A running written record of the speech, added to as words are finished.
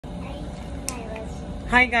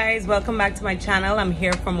Hi guys, welcome back to my channel. I'm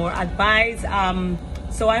here for more advice.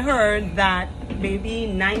 So I heard that maybe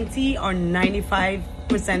 90 or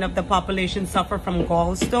 95% of the population suffer from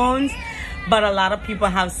gallstones, but a lot of people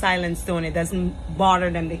have silent stone. It doesn't bother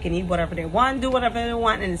them. They can eat whatever they want, do whatever they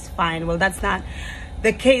want, and it's fine. Well, that's not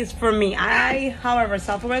the case for me. I, however,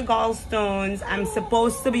 suffer with gallstones. I'm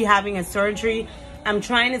supposed to be having a surgery. I'm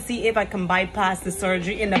trying to see if I can bypass the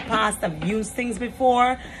surgery. In the past, I've used things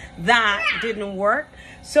before that didn't work.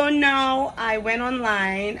 So now I went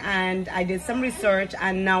online and I did some research,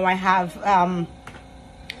 and now I have, I'm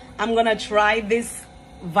gonna try this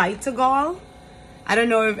Vitagall. I don't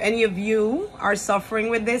know if any of you are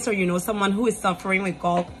suffering with this, or you know someone who is suffering with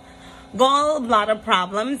gallbladder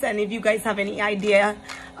problems, and if you guys have any idea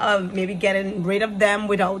of maybe getting rid of them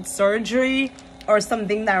without surgery, or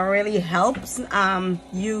something that really helps,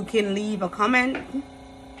 you can leave a comment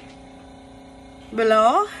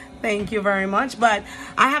below. Thank you very much. But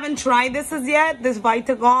I haven't tried this as yet, this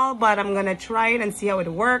Vitagall, but I'm gonna try it and see how it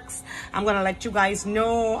works. I'm gonna let you guys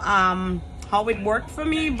know how it worked for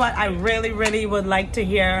me, but I really would like to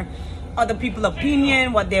hear other people's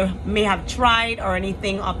opinion, what they may have tried or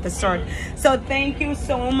anything of the sort. So thank you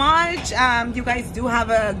so much. You guys do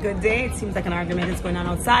have a good day. It seems like an argument is going on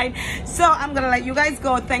outside, so I'm gonna let you guys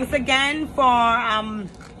go. Thanks again for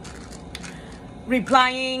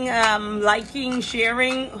replying, liking,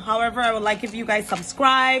 sharing. However, I would like if you guys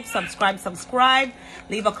subscribe,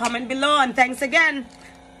 leave a comment below, and thanks again.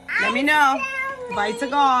 Let me know.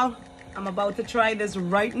 Vitagall. I'm about to try this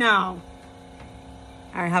right now.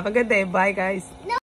 All right, have a good day. Bye, guys.